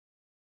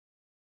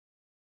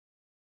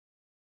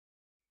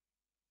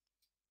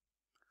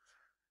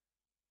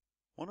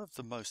One of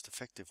the most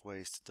effective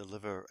ways to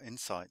deliver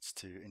insights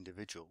to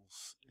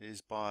individuals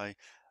is by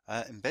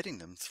embedding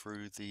them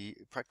through the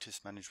practice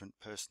management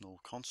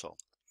personal console.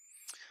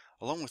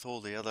 Along with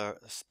all the other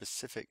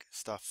specific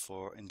stuff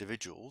for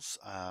individuals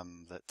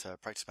that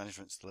practice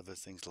management delivers,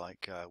 things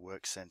like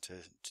work center,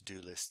 to-do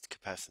lists,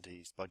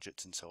 capacities,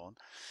 budgets, and so on,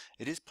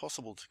 it is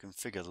possible to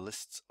configure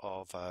lists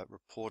of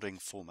reporting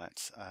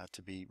formats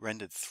to be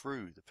rendered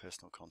through the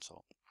personal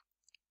console.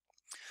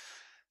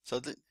 So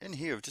in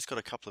here, we've just got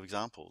a couple of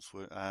examples.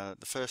 The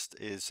first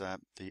is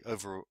the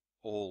overall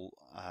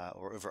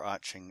or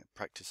overarching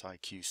Practice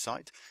IQ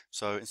site.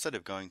 So instead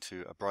of going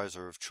to a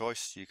browser of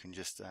choice, you can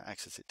just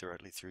access it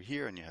directly through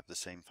here, and you have the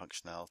same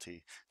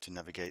functionality to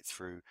navigate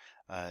through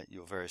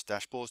your various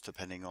dashboards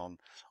depending on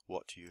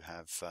what you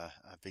have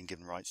been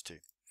given rights to.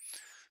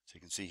 So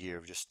you can see here,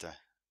 we're just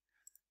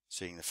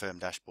seeing the firm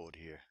dashboard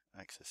here,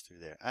 access through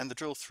there, and the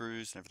drill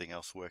throughs and everything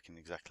else work in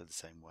exactly the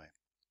same way.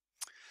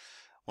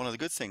 One of the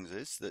good things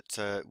is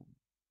that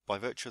by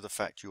virtue of the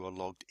fact you are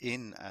logged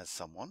in as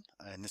someone,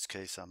 in this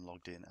case I'm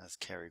logged in as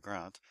Cary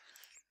Grant,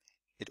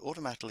 it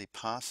automatically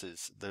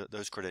passes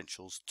those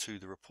credentials to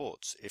the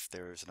reports if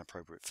there is an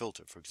appropriate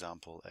filter, for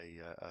example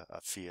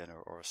a fee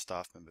earner or a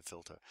staff member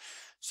filter.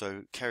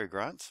 So Cary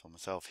Grant, or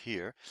myself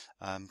here,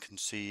 can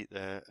see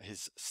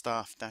his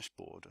staff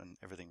dashboard and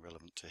everything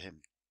relevant to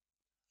him.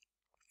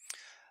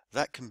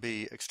 That can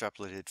be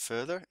extrapolated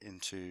further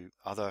into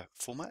other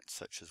formats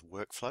such as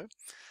workflow.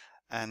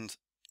 And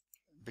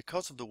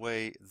because of the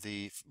way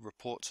the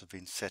reports have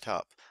been set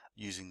up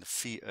using the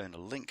fee earner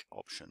link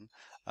option,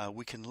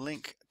 we can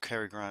link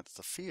Cary Grant as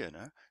a fee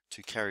earner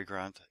to Cary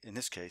Grant, in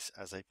this case,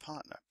 as a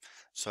partner.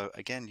 So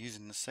again,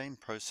 using the same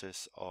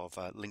process of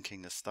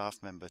linking the staff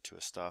member to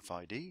a staff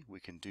ID, we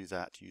can do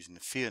that using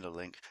the fee earner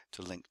link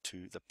to link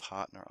to the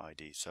partner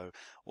ID. So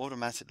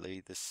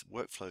automatically this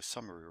workflow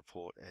summary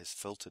report is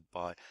filtered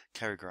by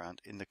Cary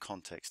Grant in the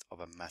context of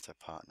a matter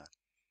partner.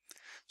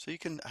 So you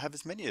can have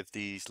as many of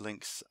these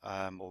links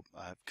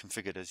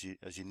configured as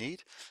you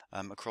need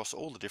across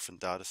all the different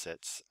data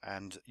sets,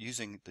 and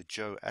using the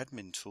Joe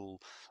admin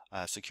tool,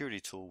 security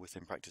tool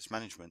within practice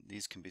management,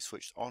 these can be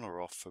switched on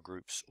or off for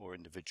groups or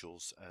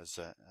individuals as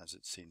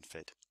it's seen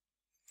fit.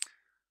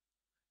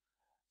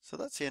 So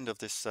that's the end of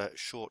this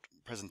short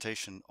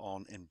presentation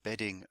on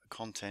embedding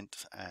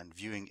content and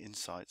viewing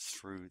insights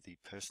through the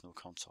personal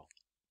console.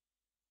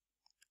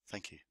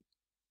 Thank you.